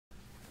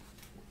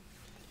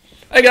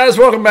Hey guys,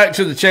 welcome back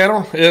to the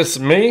channel. It's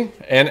me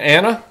and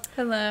Anna.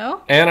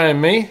 Hello. Anna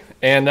and me.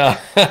 And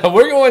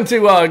we're going to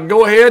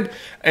go ahead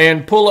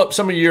and pull up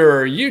some of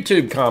your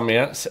YouTube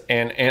comments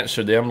and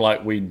answer them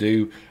like we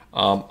do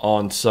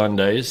on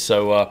Sundays.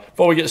 So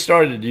before we get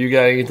started, do you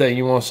got anything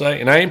you want to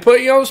say? And I ain't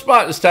putting you on the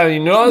spot this time.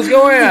 You know I was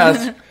going to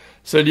ask.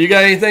 So do you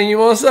got anything you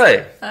want to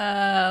say?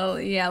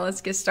 Yeah,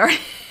 let's get started.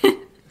 All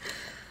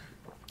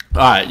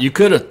right, you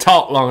could have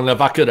talked long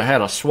enough. I could have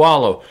had a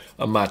swallow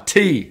of my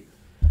tea.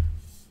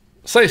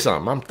 Say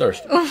something. I'm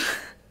thirsty.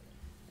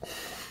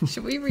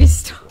 Should we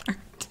restart?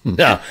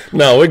 No,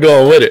 we're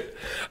going with it.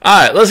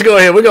 All right, let's go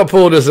ahead. We're going to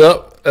pull this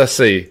up. Let's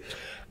see.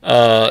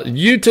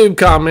 YouTube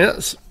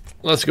comments.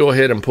 Let's go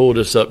ahead and pull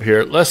this up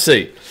here. Let's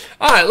see.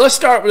 All right, let's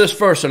start with this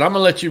first one. I'm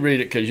going to let you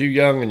read it because you're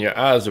young and your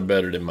eyes are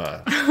better than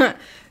mine.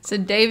 So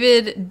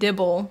David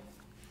Dibble.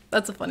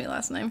 That's a funny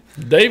last name.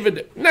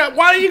 David. Now,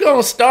 why are you going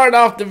to start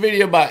off the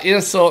video by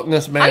insulting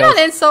this man? I'm not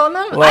insulting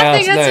him. I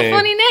think that's a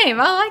funny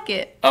name. I like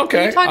it. Okay.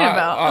 What are you talking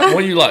about?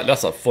 What do you like?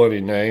 That's a funny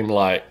name.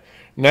 Like,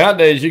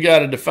 nowadays, you got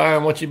to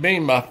define what you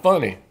mean by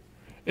funny.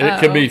 It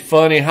could be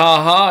funny,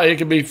 ha-ha. It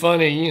could be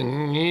funny,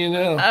 you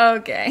know.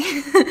 Okay.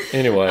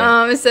 Anyway.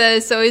 It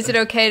says, so is it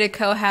okay to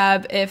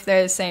cohab if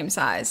they're the same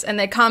size? And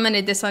they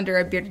commented this under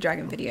a Bearded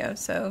Dragon video.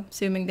 So,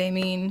 assuming they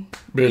mean,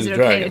 is it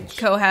okay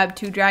to cohab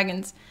two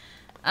dragons?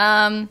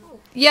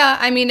 Yeah,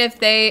 I mean, if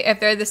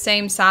they're the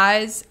same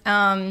size,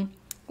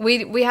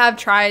 we have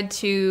tried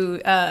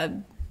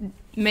to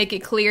make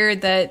it clear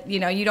that, you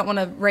know, you don't want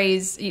to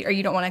raise or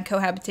you don't want to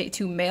cohabitate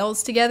two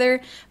males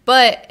together.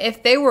 But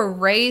if they were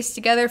raised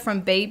together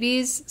from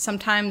babies,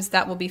 sometimes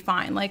that will be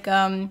fine. Like,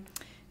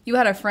 you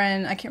had a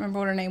friend, I can't remember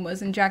what her name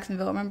was, in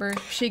Jacksonville, remember?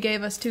 She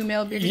gave us two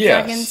male bearded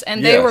dragons,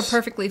 and they were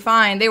perfectly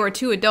fine. They were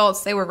two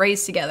adults. They were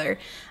raised together.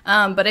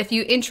 But if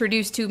you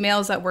introduce two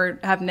males that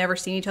have never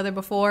seen each other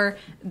before,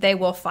 they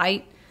will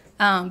fight.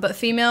 But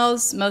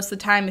females, most of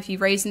the time, if you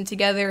raise them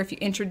together, if you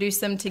introduce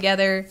them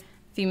together,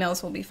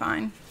 females will be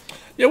fine.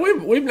 Yeah,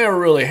 we've never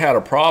really had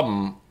a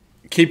problem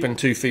keeping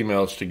two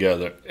females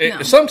together.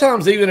 No.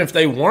 Sometimes even if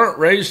they weren't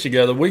raised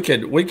together, we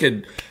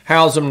could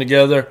house them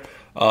together.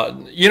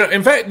 You know,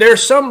 in fact, there are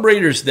some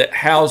breeders that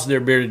house their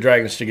bearded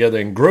dragons together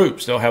in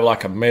groups. They'll have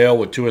like a male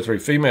with two or three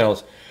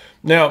females.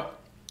 Now,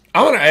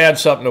 I want to add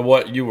something to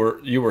what you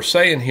were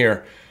saying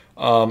here.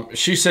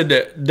 She said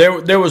that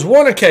there was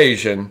one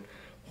occasion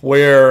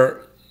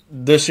where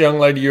this young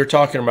lady you're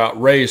talking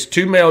about raised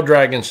two male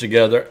dragons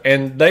together,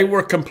 and they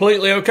were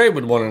completely okay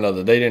with one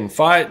another. They didn't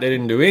fight. They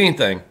didn't do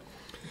anything.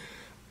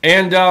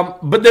 And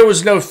but there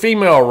was no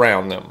female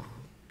around them.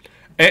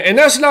 And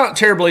that's not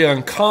terribly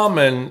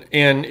uncommon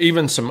in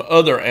even some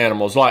other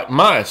animals, like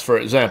mice, for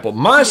example.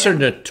 Mice are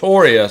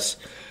notorious.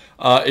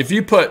 If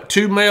you put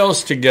two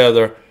males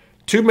together,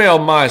 two male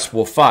mice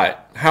will fight.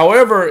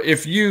 However,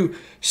 if you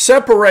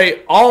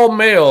separate all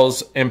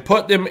males and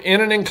put them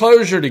in an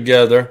enclosure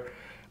together,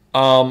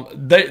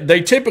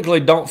 they typically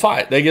don't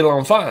fight. They get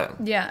along fine.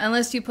 Yeah,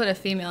 unless you put a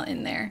female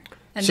in there.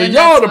 And so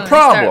y'all the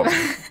problem.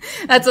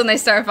 That's when they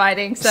start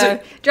fighting. So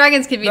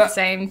dragons could be the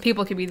same.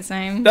 People could be the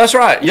same. That's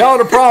right. Y'all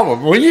the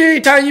problem.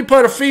 Anytime you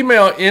put a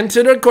female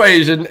into the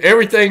equation,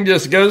 everything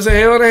just goes to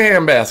hell in a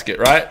handbasket,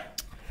 right?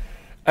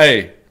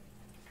 Hey,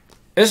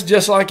 it's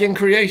just like in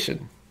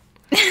creation.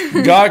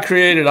 God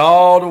created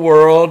all the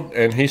world,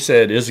 and he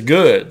said, it's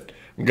good.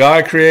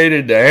 God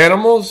created the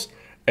animals,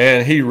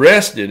 and he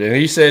rested, and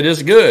he said,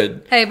 it's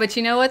good. Hey, but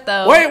you know what,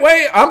 though?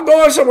 Wait. I'm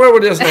going somewhere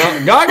with this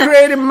now. God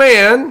created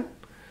man,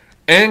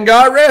 and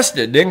God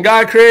rested. Then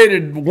God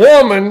created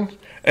woman,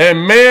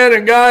 and man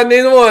and God,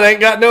 neither one ain't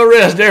got no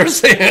rest ever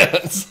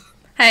since.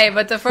 Hey,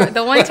 but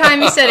the one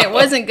time he said it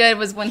wasn't good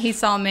was when he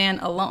saw man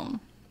alone.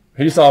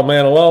 He saw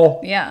man alone?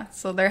 Yeah,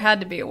 so there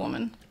had to be a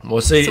woman.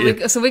 Well,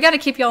 see, so we got to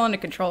keep y'all under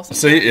control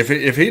sometimes. See,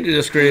 if he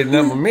just created a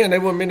number of men, there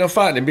wouldn't be no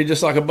fighting. It'd be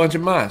just like a bunch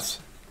of mice.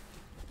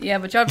 Yeah,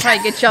 but y'all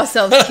probably get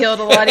yourselves killed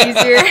a lot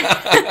easier.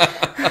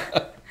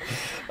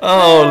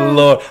 Oh,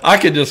 Lord. I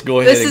could just go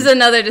ahead. This is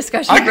another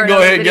discussion. I could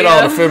go ahead and get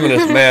all the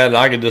feminists mad. And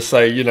I could just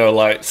say, you know,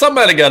 like,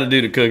 somebody got to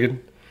do the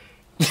cooking.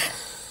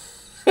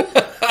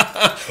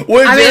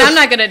 I'm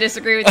not going to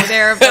disagree with you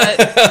there,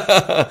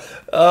 but...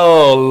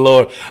 Oh,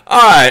 Lord.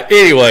 All right.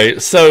 Anyway,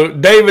 so,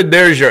 David,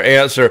 there's your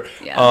answer.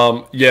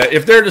 Yeah.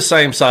 If they're the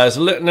same size.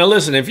 Now,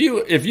 listen, if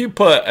you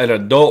put an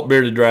adult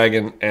bearded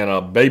dragon and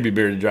a baby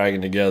bearded dragon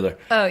together.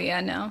 Oh,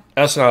 yeah, no.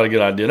 That's not a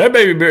good idea. That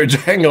baby bearded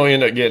dragon going to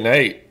end up getting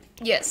ate.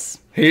 Yes.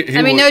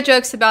 No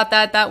jokes about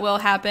that. That will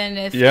happen.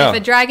 If a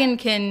dragon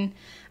can...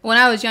 When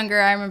I was younger,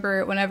 I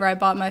remember whenever I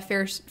bought my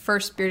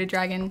first bearded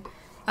dragon...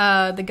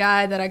 the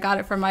guy that I got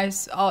it from, I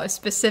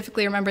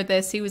specifically remember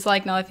this. He was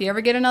like, no, if you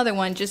ever get another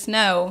one, just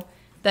know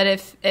that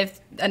if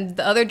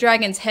the other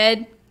dragon's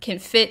head can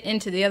fit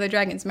into the other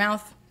dragon's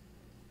mouth,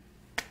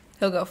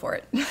 he'll go for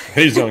it.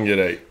 He's going to get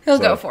ate. He'll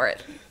go for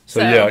it. So,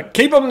 yeah,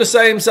 keep them the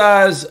same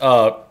size.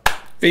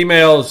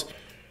 Females,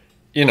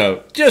 you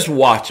know, just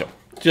watch them.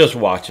 Just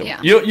watch them.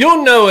 Yeah.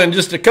 You'll know in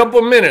just a couple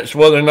of minutes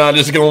whether or not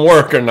it's going to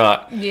work or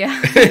not.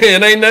 Yeah.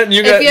 It ain't nothing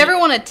you got. If you ever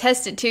want to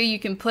test it too, you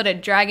can put a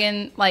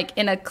dragon like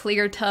in a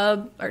clear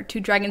tub or 2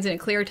 dragons in a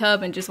clear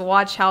tub and just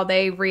watch how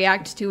they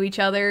react to each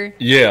other.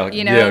 Yeah.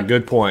 Yeah.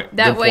 Good point.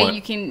 That good way point.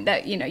 you can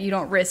you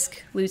don't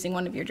risk losing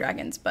one of your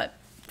dragons. But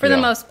for the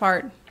most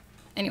part,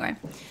 anyway.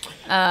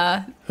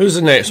 Who's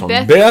the next one?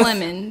 Beth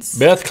Clemens.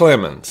 Beth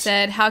Clemens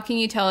said, "How can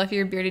you tell if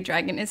your bearded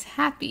dragon is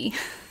happy?"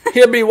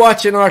 He'll be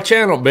watching our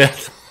channel,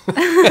 Beth.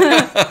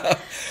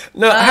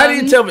 No, how do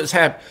you tell if it's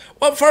happy?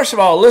 Well, first of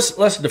all,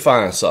 let's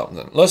define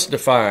something. Let's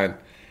define.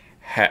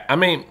 I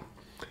mean,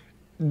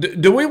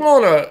 do we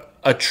want to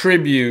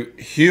attribute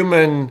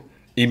human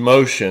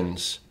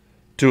emotions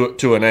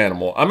to an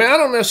animal? I mean, I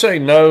don't necessarily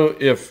know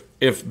if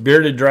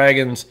bearded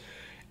dragons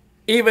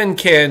even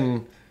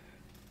can.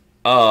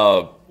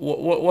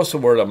 What's the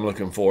word I'm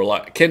looking for?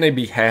 Like, can they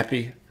be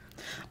happy?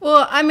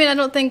 Well, I mean, I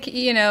don't think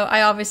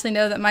I obviously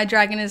know that my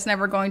dragon is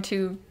never going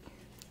to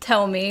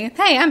tell me,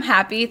 hey, I'm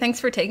happy, thanks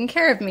for taking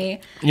care of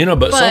me.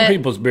 But some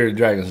people's bearded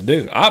dragons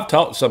do. I've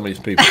talked to some of these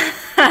people,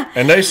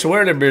 and they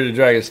swear their bearded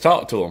dragons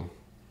talk to them.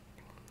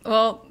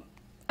 Well,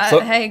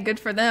 hey, good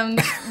for them.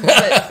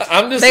 But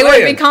I'm just they saying.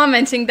 wouldn't be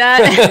commenting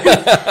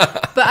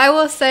that. But I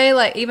will say,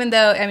 like, even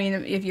though, I mean,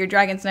 if your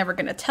dragon's never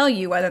going to tell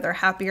you whether they're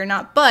happy or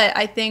not, but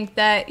I think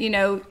that,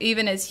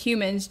 even as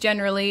humans,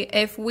 generally,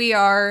 if we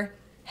are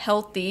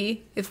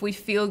healthy, if we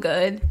feel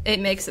good, it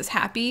makes us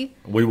happy.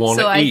 We want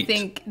to eat. So I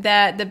think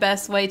that the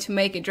best way to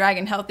make a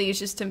dragon healthy is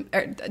just to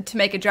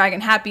make a dragon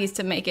happy is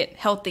to make it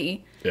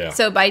healthy. Yeah.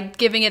 So by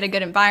giving it a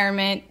good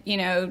environment,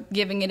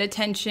 giving it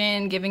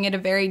attention, giving it a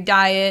varied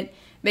diet,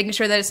 making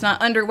sure that it's not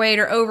underweight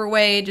or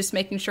overweight, just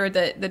making sure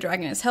that the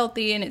dragon is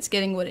healthy and it's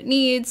getting what it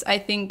needs, I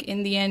think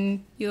in the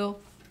end you'll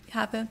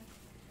have a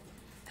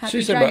happy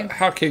She said, dragon. but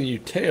how can you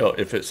tell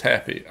if it's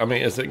happy? I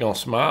mean, is it going to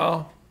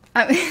smile?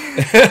 I mean,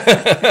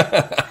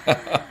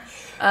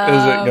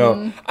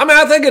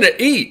 I think it'll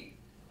eat.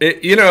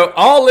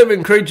 All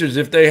living creatures,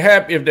 if they're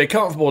happy, if they're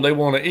comfortable, they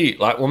want to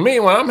eat. Like when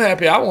I'm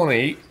happy, I want to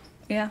eat.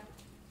 Yeah.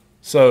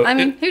 So I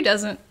mean, who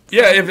doesn't?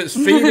 Yeah, if it's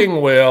feeding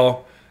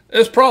well,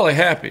 it's probably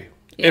happy.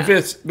 Yeah. If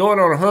it's going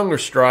on a hunger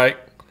strike,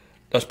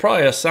 that's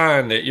probably a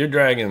sign that your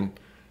dragon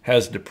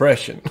has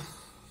depression.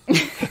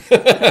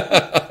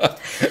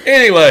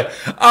 Anyway,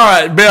 all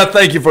right, Beth,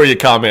 thank you for your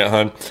comment,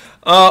 hon.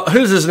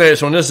 Who's this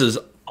next one? This is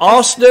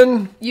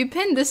Austin. You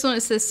pinned this one.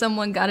 It says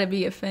someone got to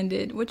be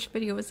offended. Which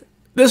video was it?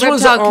 This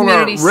was on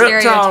community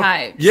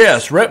stereotypes.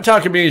 Yes,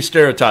 reptile community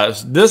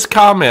stereotypes. This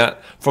comment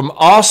from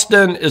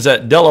Austin is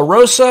at De La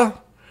Rosa.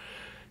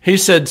 He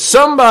said,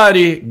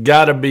 somebody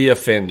got to be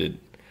offended.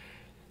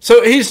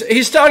 So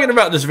he's talking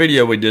about this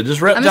video we did.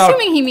 This reptile. I'm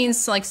assuming he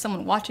means like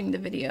someone watching the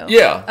video.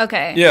 Yeah.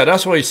 Okay. Yeah,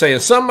 that's what he's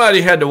saying.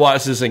 Somebody had to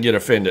watch this and get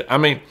offended. I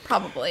mean,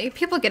 probably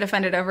people get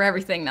offended over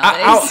everything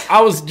nowadays.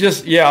 I was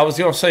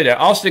going to say that.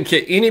 Austin,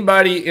 can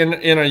anybody in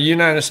the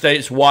United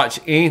States watch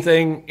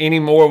anything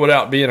anymore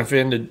without being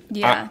offended?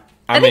 Yeah.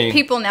 I think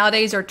people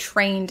nowadays are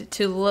trained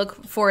to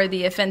look for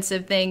the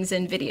offensive things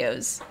in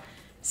videos.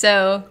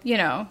 So,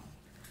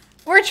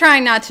 we're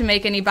trying not to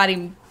make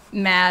anybody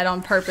mad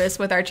on purpose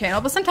with our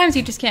channel, but sometimes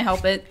you just can't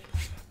help it.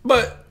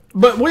 But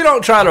we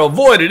don't try to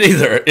avoid it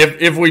either,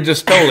 if we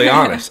just totally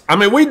honest. I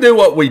mean, we do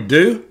what we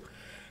do.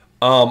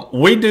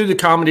 We do the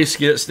comedy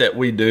skits that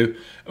we do.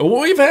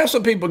 We've had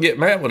some people get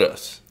mad with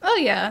us. Oh,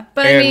 yeah.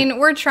 But, I mean,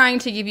 we're trying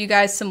to give you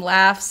guys some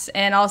laughs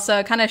and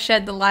also kind of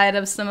shed the light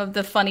of some of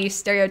the funny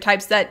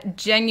stereotypes that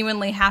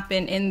genuinely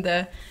happen in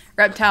the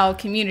reptile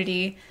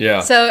community.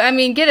 Yeah. So, I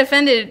mean, get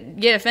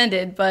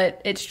offended,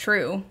 but it's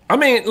true. I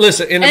mean,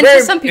 listen, in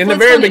the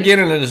very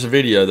beginning of this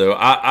video, though,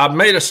 I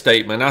made a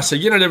statement. I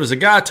said, there was a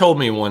guy told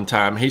me one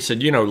time, he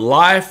said,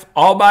 life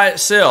all by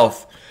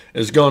itself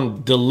is going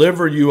to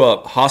deliver you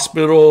up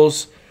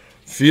hospitals,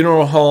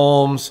 funeral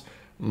homes,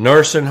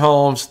 nursing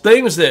homes,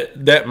 things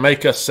that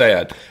make us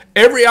sad.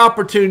 Every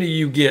opportunity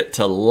you get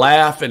to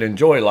laugh and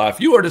enjoy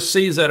life, you are to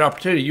seize that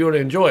opportunity. You are to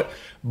enjoy it.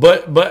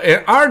 But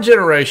in our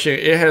generation,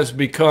 it has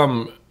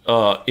become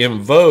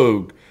in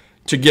vogue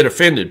to get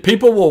offended.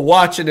 People will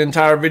watch an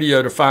entire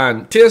video to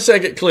find a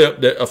 10-second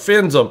clip that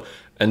offends them,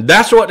 and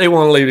that's what they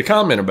want to leave a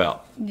comment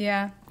about.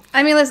 Yeah.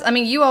 I mean, listen,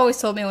 you always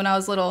told me when I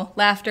was little,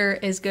 laughter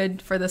is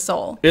good for the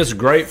soul. It's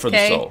great for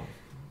the soul.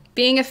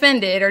 Being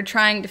offended or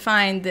trying to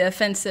find the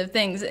offensive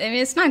things, I mean,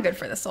 it's not good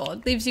for the soul.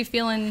 It leaves you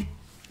feeling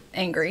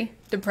angry,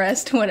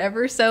 depressed,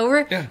 whatever.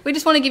 So we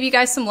just want to give you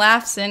guys some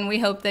laughs, and we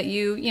hope that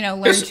you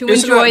learn to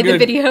enjoy the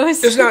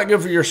videos. It's not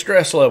good for your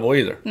stress level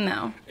either.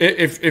 No.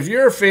 If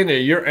you're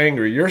offended, you're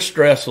angry, your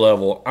stress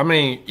level, I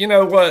mean, you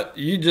know what?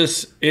 You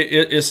just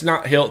it's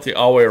not healthy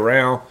all the way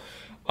around.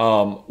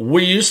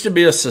 We used to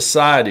be a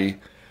society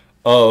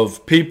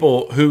of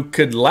people who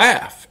could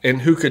laugh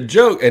and who could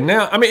joke, and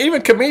now, I mean,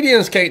 even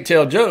comedians can't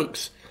tell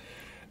jokes.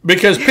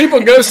 Because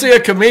people go see a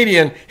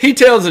comedian, he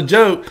tells a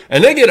joke,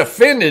 and they get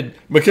offended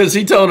because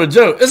he told a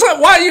joke. It's like,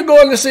 why are you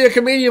going to see a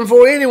comedian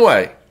for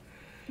anyway?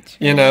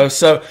 You know,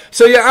 so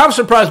yeah, I'm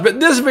surprised. But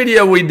this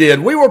video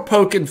we were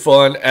poking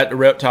fun at the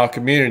reptile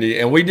community,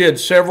 and we did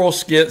several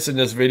skits in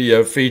this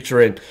video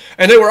featuring,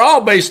 and they were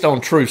all based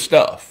on true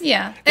stuff.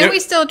 Yeah, and we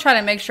still try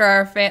to make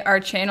sure our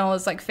channel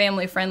is like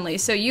family friendly,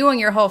 so you and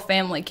your whole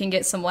family can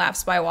get some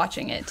laughs by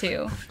watching it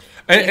too.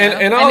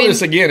 And all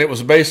this again, it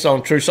was based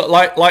on true stuff,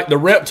 like the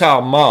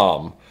reptile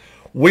mom.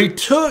 We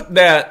took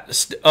that.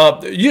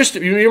 You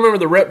remember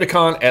the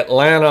Repticon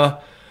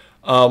Atlanta?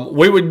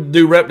 We would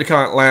do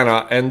Repticon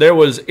Atlanta, and there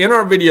was in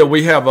our video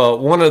we have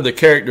one of the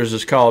characters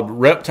is called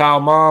Reptile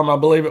Mom, I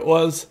believe it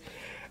was,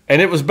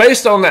 and it was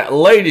based on that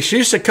lady. She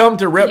used to come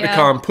to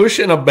Repticon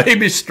pushing a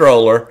baby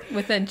stroller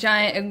with a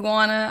giant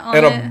iguana on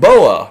and a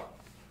boa.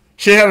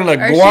 She had an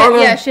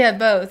iguana. She had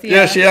both.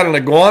 Yeah, she had an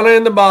iguana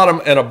in the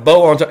bottom and a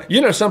boa on top.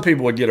 You know, some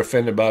people would get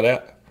offended by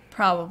that.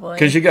 Probably.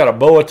 Because you got a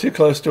boa too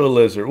close to a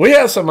lizard. We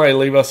had somebody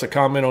leave us a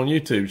comment on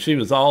YouTube. She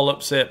was all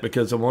upset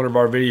because of one of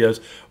our videos.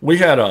 We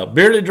had a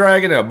bearded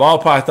dragon and a ball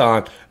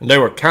python, and they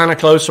were kind of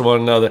close to one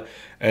another.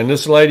 And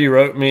this lady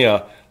wrote me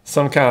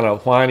some kind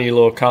of whiny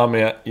little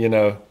comment, you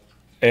know.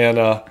 And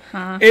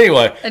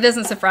anyway. It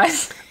doesn't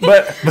surprise.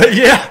 But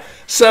yeah.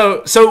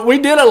 So we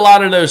did a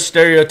lot of those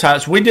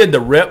stereotypes. We did the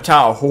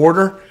reptile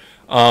hoarder.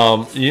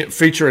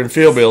 Featuring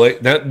Philbilly.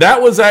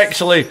 That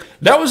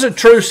was a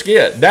true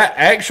skit. That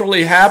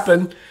actually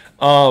happened.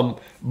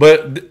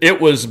 But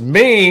it was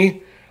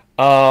me,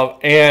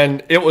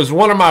 and it was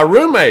one of my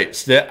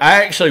roommates that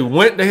I actually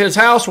went to his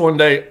house one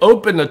day,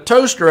 opened the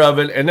toaster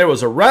oven, and there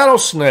was a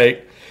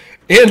rattlesnake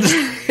in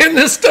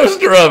this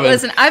toaster oven.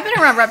 Listen, I've been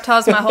around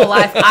reptiles my whole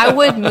life. I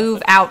would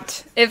move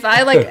out if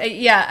I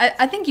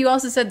I think you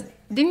also said,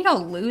 didn't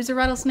y'all lose a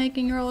rattlesnake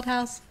in your old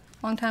house?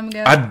 Long time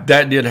ago.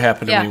 That did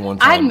happen to me one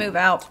time. I'd move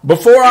out.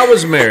 Before I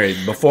was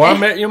married, before I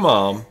met your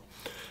mom,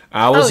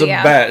 I was a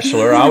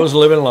bachelor. I was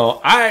living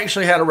alone. I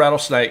actually had a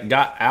rattlesnake,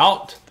 got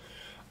out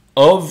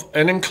of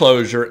an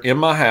enclosure in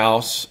my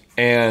house,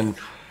 and,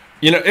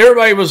 you know,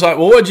 everybody was like,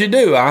 well, what'd you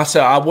do? I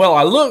said,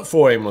 I looked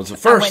for him was the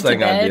first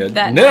thing I did.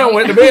 And then I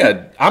went to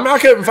bed. I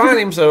couldn't find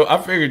him, so I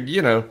figured,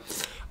 you know.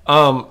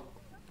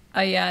 Oh,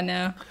 yeah,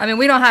 no. I mean,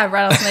 we don't have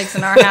rattlesnakes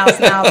in our house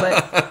now,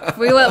 but if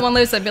we let one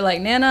loose, I'd be like,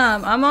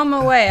 Nana, I'm on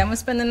my way. I'm going to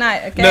spend the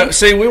night, okay? No,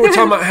 see, we were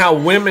talking about how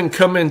women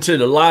come into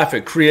the life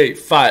and create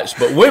fights,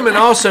 but women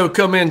also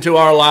come into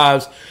our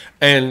lives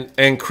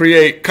and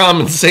create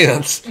common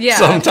sense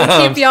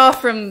sometimes. Keep y'all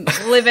from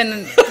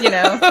living, you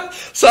know,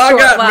 So I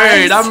got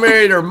married. I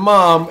married her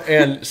mom,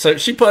 and so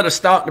she put a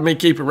stop to me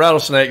keeping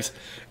rattlesnakes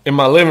in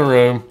my living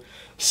room.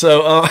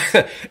 So,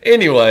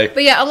 anyway.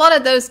 But yeah, a lot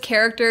of those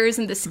characters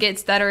and the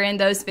skits that are in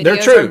those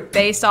videos are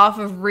based off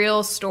of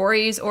real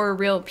stories or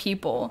real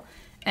people.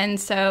 And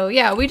so,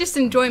 yeah, we just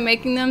enjoy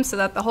making them so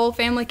that the whole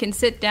family can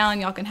sit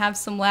down. Y'all can have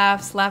some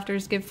laughs. Laughter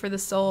is good for the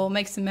soul.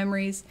 Make some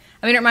memories.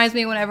 I mean, it reminds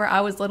me whenever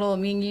I was little,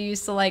 me and you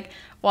used to, like,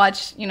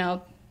 watch, you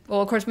know,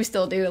 well, of course we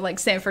still do, like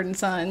Sanford and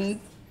Son,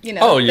 you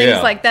know,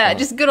 things like that.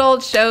 Just good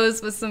old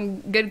shows with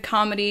some good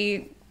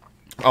comedy.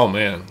 Oh,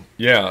 man.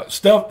 Yeah,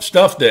 stuff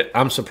that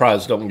I'm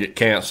surprised don't get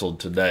canceled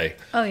today.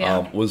 Oh,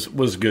 yeah.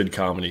 Was good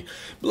comedy.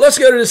 But let's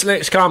go to this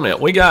next comment.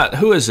 We got,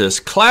 who is this?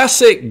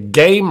 Classic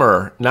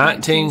Gamer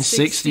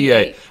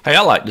 1968. Hey,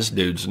 I like this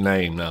dude's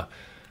name now.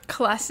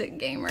 Classic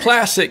Gamer.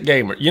 Classic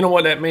Gamer. You know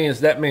what that means?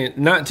 That means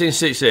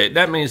 1968.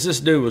 That means this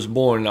dude was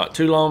born not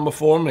too long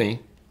before me.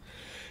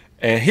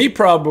 And he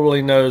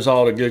probably knows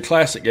all the good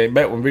classic games,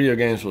 back when video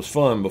games was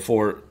fun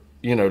before,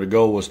 you know, the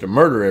goal was to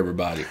murder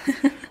everybody.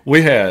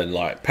 We had,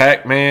 like,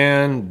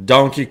 Pac-Man,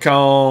 Donkey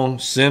Kong,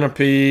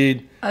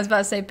 Centipede. I was about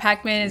to say,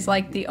 Pac-Man is,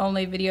 like, the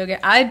only video game.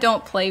 I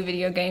don't play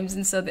video games,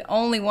 and so the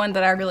only one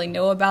that I really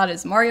know about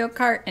is Mario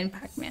Kart and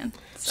Pac-Man.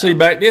 So. See,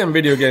 back then,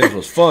 video games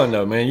was fun,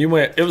 though, man.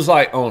 It was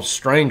like on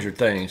Stranger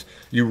Things.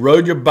 You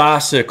rode your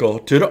bicycle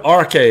to the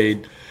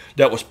arcade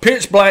that was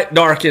pitch black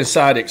dark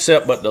inside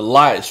except but the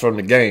lights from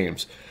the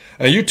games.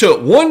 And you took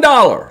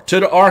 $1 to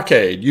the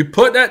arcade. You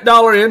put that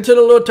dollar into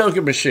the little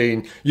token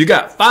machine. You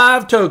got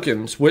 5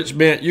 tokens, which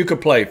meant you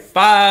could play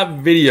 5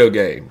 video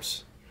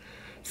games.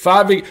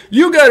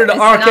 You go to the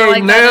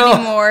arcade now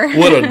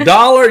with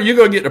 $1. You're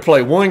going to get to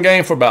play one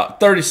game for about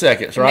 30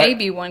 seconds, right?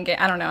 Maybe one game.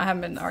 I don't know. I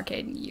haven't been to the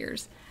arcade in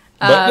years.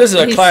 But this is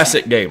a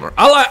classic gamer.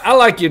 I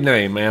like your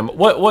name, man.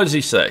 What does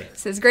he say? It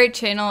says, great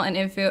channel and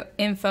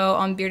info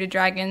on bearded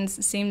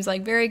dragons. Seems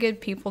like very good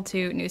people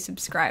too. New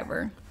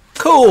subscriber.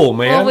 Cool,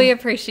 man. Well, we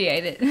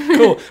appreciate it.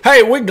 Cool.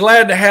 Hey, we're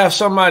glad to have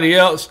somebody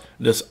else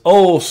that's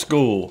old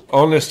school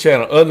on this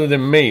channel other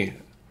than me.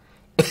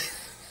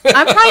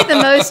 I'm probably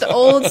the most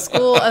old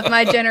school of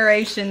my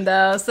generation,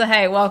 though. So,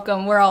 hey,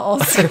 welcome. We're all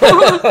old school.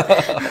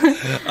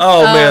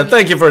 Man.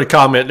 Thank you for the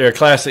comment there,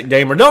 Classic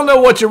Gamer. Don't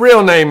know what your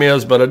real name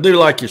is, but I do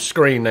like your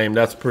screen name.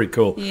 That's pretty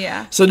cool.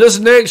 Yeah. So, this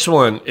next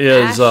one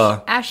is...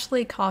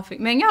 Ashley Coffee.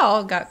 Man, y'all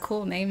all got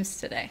cool names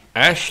today.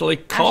 Ashley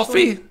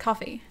Coffee?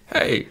 Coffee.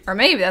 Hey. Or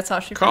maybe that's how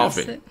she pronounced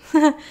it.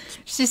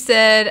 She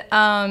said,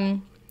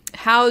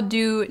 how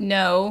do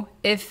know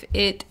if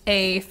it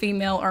a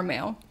female or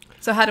male?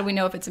 So, how do we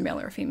know if it's a male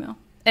or a female?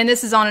 And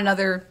this is on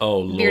another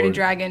Bearded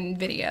Dragon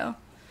video.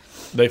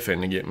 They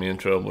finna get me in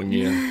trouble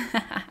again.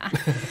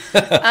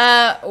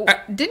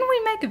 Didn't we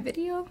make a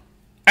video?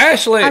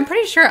 Ashley, I'm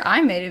pretty sure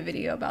I made a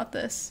video about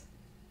this.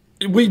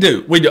 We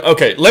do.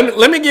 Okay,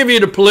 let me give you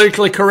the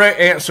politically correct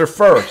answer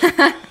first.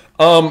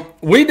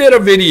 We did a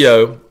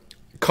video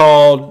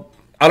called,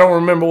 I don't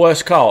remember what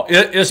it's called.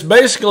 It's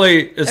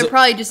basically... It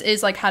probably just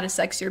is like how to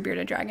sex your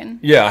bearded dragon.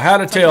 Yeah, how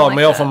to tell a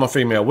male from a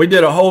female. We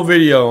did a whole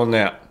video on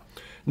that.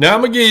 Now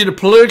I'm going to give you the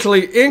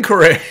politically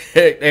incorrect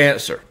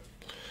answer.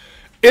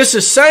 It's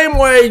the same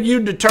way you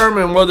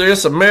determine whether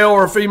it's a male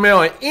or a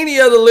female in any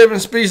other living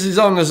species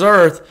on this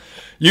earth.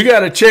 You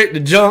got to check the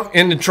junk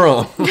in the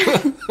trunk.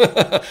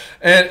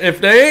 And if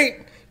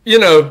they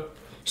ain't,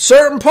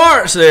 certain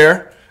parts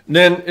there,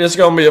 then it's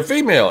going to be a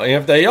female. And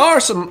if they are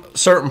some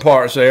certain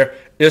parts there,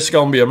 it's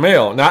going to be a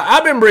male. Now,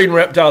 I've been breeding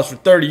reptiles for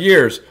 30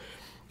 years.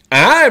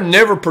 And I have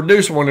never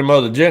produced one of them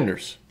other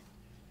genders.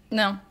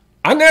 No.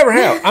 I never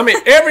have. I mean,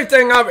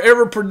 everything I've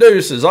ever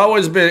produced has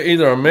always been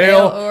either a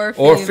male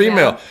or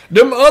female.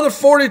 Them other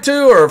 42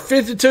 or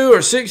 52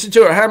 or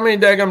 62 or how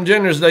many daggum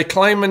genders they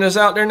claiming is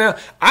out there now,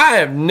 I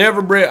have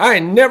never bred. I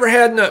ain't never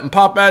had nothing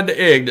pop out of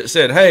the egg that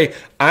said, hey,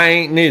 I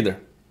ain't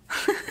neither.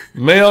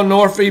 Male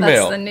nor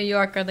female. That's the New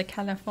York or the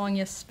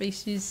California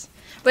species.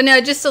 But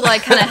no, just to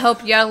like kind of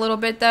help you out a little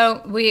bit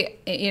though,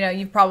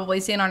 you've probably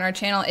seen on our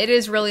channel, it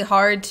is really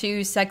hard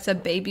to sex a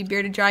baby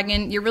bearded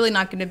dragon. You're really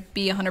not going to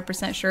be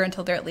 100% sure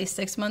until they're at least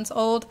 6 months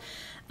old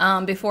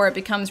before it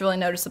becomes really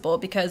noticeable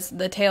because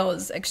the tail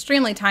is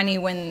extremely tiny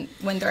when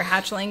they're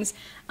hatchlings.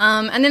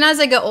 And then as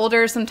they get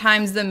older,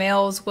 sometimes the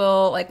males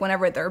will, like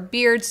whenever their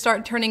beards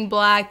start turning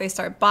black, they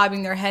start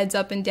bobbing their heads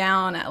up and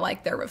down at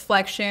like their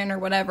reflection or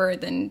whatever,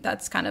 then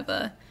that's kind of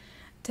a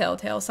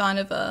telltale sign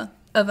of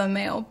a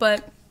male.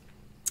 But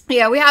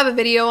yeah, we have a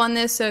video on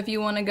this, so if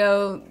you want to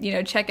go,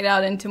 check it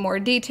out into more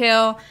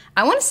detail.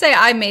 I want to say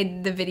I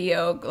made the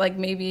video like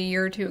maybe a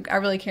year or two. I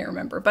really can't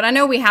remember, but I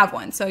know we have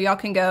one, so y'all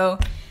can go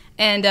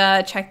and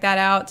check that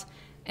out.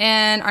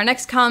 And our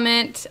next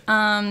comment.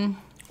 Well,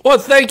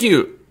 thank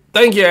you,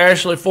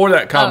 Ashley, for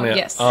that comment.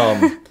 Oh,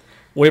 yes.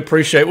 We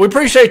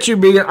appreciate you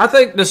being. I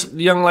think this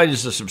young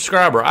lady's a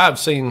subscriber. I've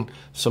seen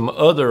some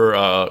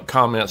other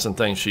comments and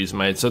things she's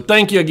made. So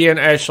thank you again,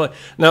 Ashley.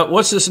 Now,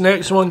 what's this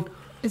next one?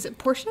 Is it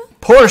Portia?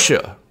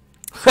 Portia.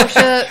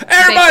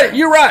 Everybody, Baker.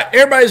 You're right.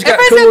 Everybody's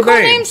got cool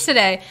names. names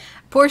today.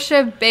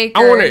 Portia Baker.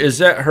 I wonder, is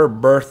that her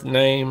birth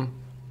name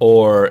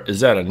or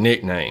is that a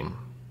nickname?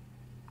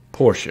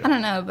 Portia. I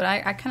don't know, but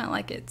I kind of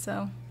like it,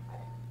 so.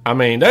 I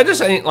mean, that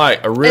just ain't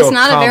like a real. It's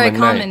not common a very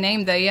common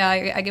name, though. Yeah,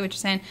 I get what you're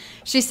saying.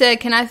 She said,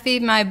 "Can I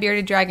feed my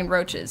bearded dragon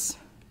roaches?"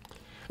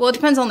 Well, it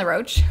depends on the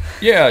roach.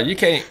 Yeah, you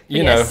can't.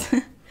 You know.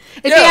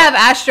 If you have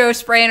Astro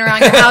spraying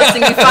around your house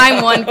and you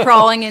find one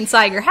crawling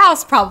inside your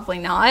house, probably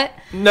not.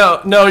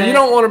 No, you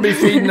don't want to be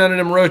feeding none of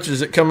them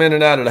roaches that come in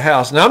and out of the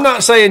house. Now, I'm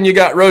not saying you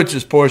got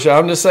roaches, Portia.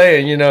 I'm just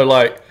saying, you don't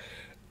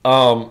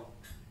want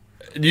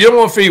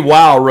to feed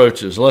wild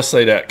roaches. Let's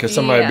say that, because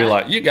somebody would be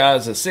like, you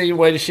guys have seen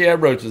way she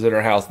had roaches in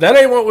her house. That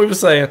ain't what we were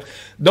saying.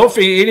 Don't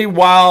feed any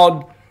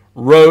wild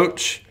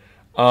roach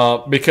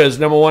because,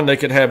 number one, they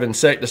could have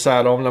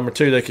insecticide on them. Number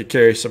two, they could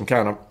carry some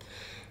kind of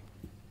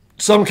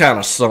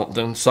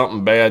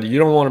something bad. You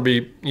don't want to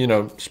be,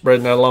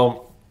 spreading that along.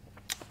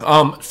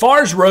 As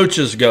far as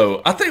roaches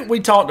go, I think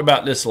we talked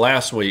about this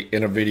last week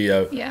in a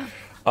video. Yeah.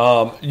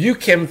 You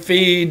can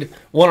feed,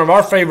 one of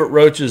our favorite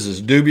roaches is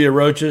dubia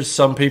roaches.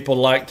 Some people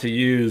like to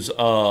use what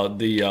are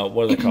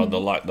they called? The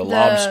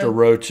lobster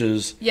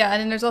roaches. Yeah,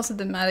 and then there's also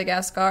the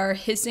Madagascar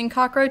hissing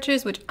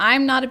cockroaches, which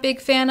I'm not a big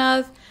fan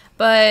of.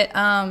 But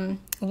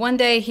one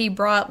day he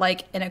brought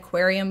like an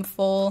aquarium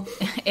full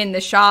in the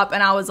shop,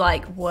 and I was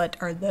like, what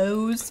are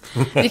those?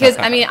 Because,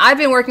 I mean, I've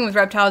been working with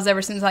reptiles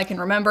ever since I can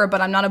remember,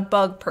 but I'm not a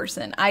bug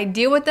person. I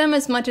deal with them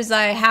as much as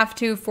I have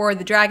to for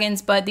the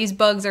dragons, but these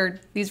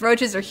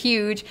roaches are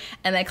huge,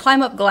 and they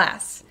climb up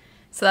glass.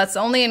 So that's the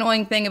only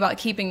annoying thing about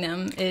keeping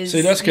them is... See,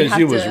 that's because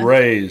you was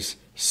raised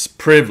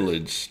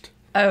privileged.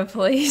 Oh,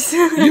 please.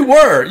 You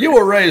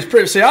were raised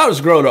pretty. See, I was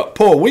growing up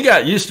poor. We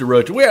got used to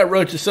roaches. We had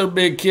roaches so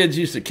big, kids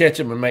used to catch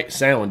them and make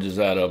sandwiches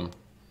out of them.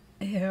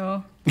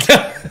 Ew.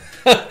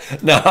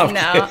 No,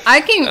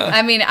 I can.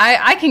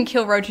 I can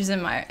kill roaches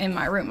in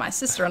my room. My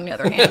sister, on the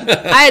other hand,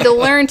 I had to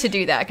learn to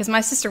do that because my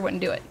sister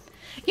wouldn't do it.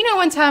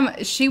 One time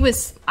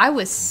I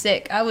was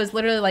sick. I was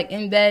literally like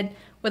in bed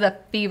with a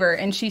fever,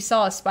 and she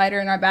saw a spider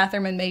in our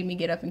bathroom and made me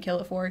get up and kill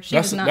it for her.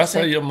 That's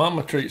how your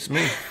mama treats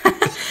me.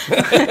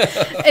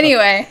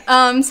 Anyway,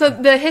 so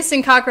the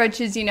hissing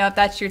cockroaches, if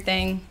that's your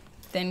thing,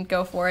 then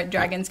go for it.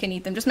 Dragons can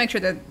eat them. Just make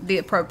sure they're the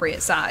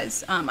appropriate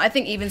size. I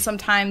think even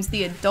sometimes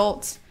the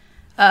adult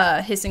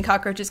hissing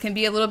cockroaches can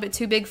be a little bit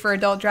too big for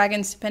adult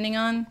dragons, depending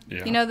on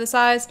the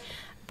size.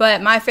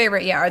 But my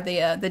favorite, are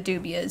the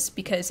dubias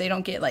because they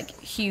don't get like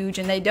huge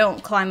and they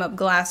don't climb up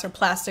glass or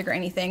plastic or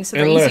anything. So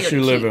unless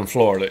you live in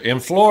Florida. In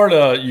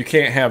Florida, you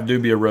can't have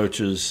dubia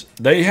roaches.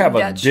 They have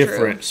a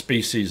different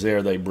species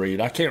there they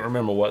breed. I can't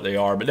remember what they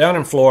are, but down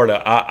in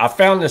Florida, I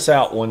found this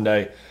out one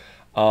day.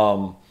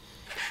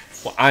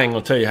 Well, I ain't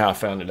gonna tell you how I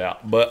found it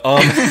out, but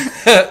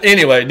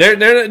anyway, they're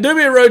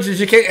dubia roaches.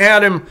 You can't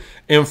have them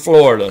in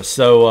Florida,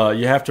 so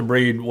you have to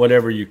breed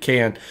whatever you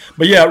can.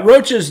 But yeah,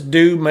 roaches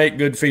do make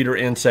good feeder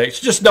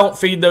insects. Just don't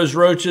feed those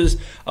roaches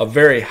a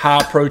very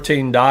high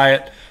protein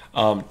diet.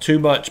 Too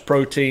much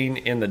protein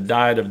in the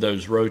diet of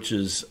those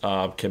roaches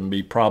can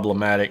be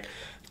problematic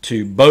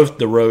to both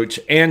the roach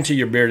and to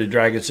your bearded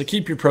dragon. So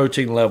keep your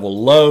protein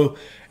level low.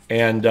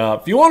 And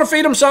if you want to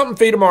feed them something,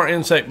 feed them our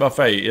insect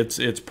buffet.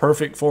 It's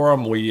perfect for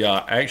them. We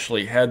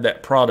actually had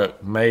that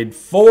product made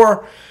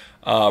for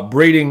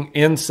breeding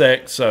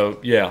insects. So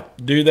yeah,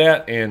 do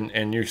that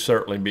and you'll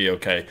certainly be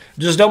okay.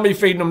 Just don't be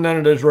feeding them none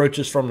of those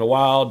roaches from the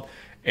wild,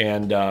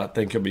 and I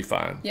think you'll be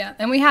fine. Yeah,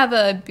 and we have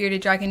a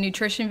bearded dragon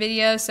nutrition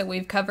video, so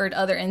we've covered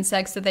other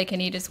insects that they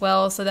can eat as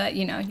well, so that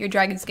your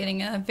dragon's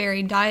getting a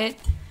varied diet.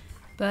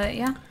 But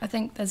yeah, I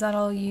think, is that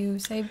all you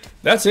saved?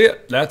 That's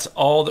it. That's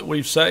all that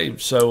we've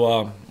saved.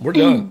 So we're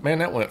done. Man,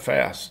 that went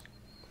fast.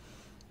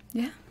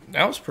 Yeah.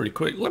 That was pretty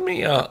quick. I'm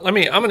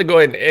going to go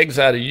ahead and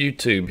exit out of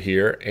YouTube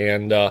here.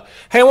 And hey,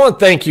 I want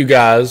to thank you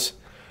guys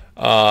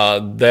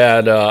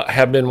that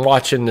have been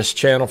watching this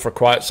channel for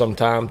quite some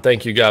time.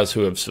 Thank you guys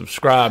who have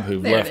subscribed,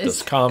 who've left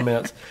us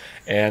comments.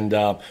 And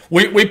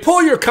we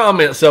pull your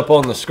comments up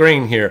on the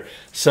screen here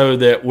so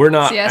that we're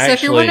not actually... So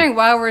if you're wondering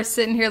why we're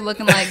sitting here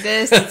looking like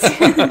this...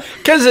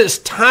 Because it's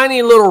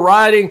tiny little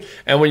writing,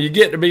 and when you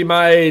get to be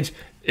my age,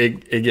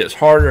 it gets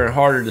harder and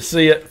harder to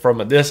see it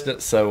from a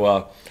distance.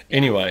 So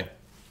anyway,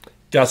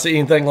 guys,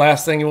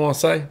 last thing you want to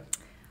say?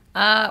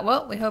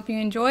 Well, we hope you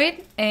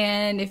enjoyed,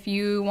 and if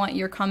you want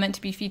your comment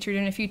to be featured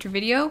in a future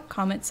video,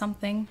 comment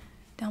something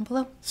down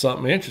below.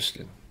 Something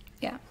interesting.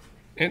 Yeah.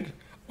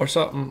 Or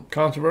something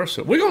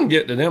controversial. We're going to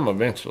get to them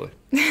eventually.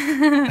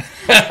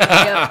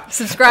 Yep.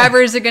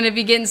 Subscribers are going to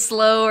be getting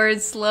slower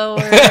and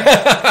slower.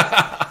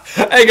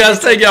 Hey, guys,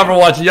 thank y'all for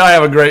watching. Y'all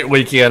have a great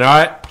weekend, all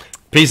right?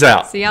 Peace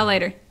out. See y'all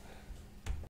later.